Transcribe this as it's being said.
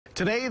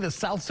Today, the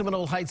South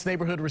Seminole Heights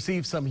neighborhood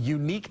received some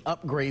unique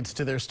upgrades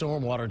to their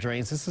stormwater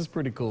drains. This is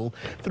pretty cool.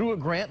 Through a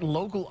grant,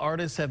 local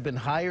artists have been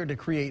hired to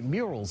create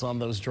murals on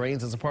those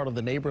drains as a part of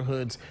the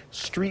neighborhood's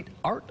street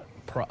art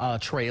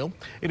trail.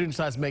 8 News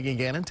Side's Megan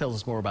Gannon tells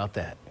us more about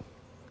that.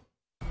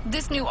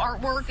 This new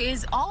artwork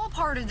is all a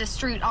part of the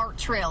street art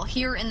trail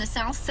here in the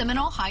South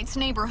Seminole Heights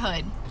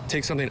neighborhood.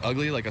 Takes something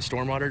ugly like a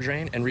stormwater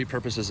drain and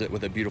repurposes it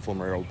with a beautiful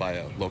mural by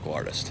a local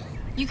artist.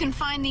 You can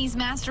find these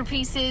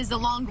masterpieces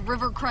along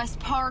Rivercrest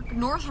Park,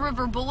 North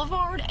River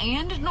Boulevard,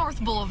 and North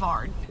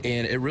Boulevard.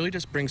 And it really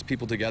just brings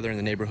people together in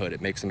the neighborhood.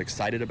 It makes them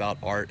excited about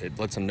art. It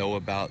lets them know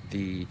about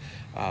the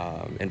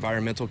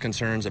environmental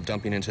concerns of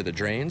dumping into the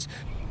drains.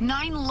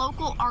 9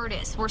 local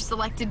artists were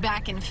selected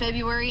back in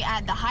February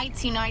at the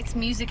Heights Unites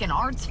Music and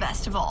Arts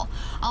Festival.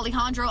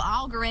 Alejandro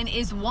Algarin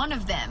is one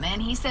of them,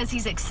 and he says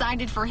he's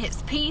excited for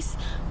his piece,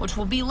 which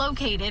will be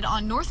located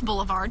on North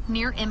Boulevard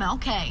near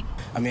MLK.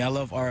 I mean, I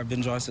love art. I've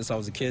been drawing since I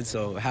was a kid,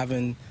 so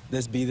having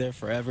this be there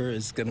forever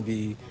is going to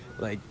be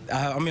like,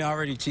 I'm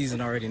already cheesing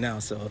already now,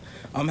 so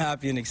I'm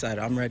happy and excited.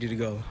 I'm ready to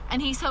go.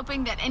 And he's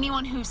hoping that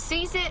anyone who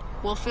sees it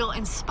will feel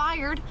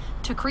inspired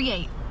to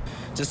create.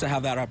 Just to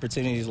have that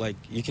opportunity, like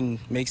you can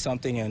make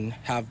something and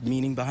have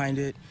meaning behind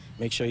it,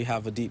 make sure you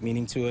have a deep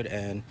meaning to it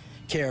and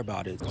care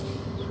about it.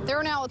 There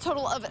are now a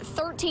total of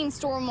 13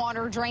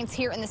 stormwater drains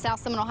here in the South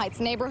Seminole Heights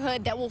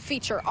neighborhood that will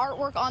feature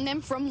artwork on them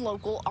from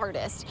local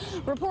artists.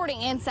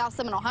 Reporting in South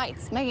Seminole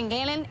Heights, Megan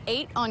Gannon,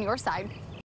 8 on your side.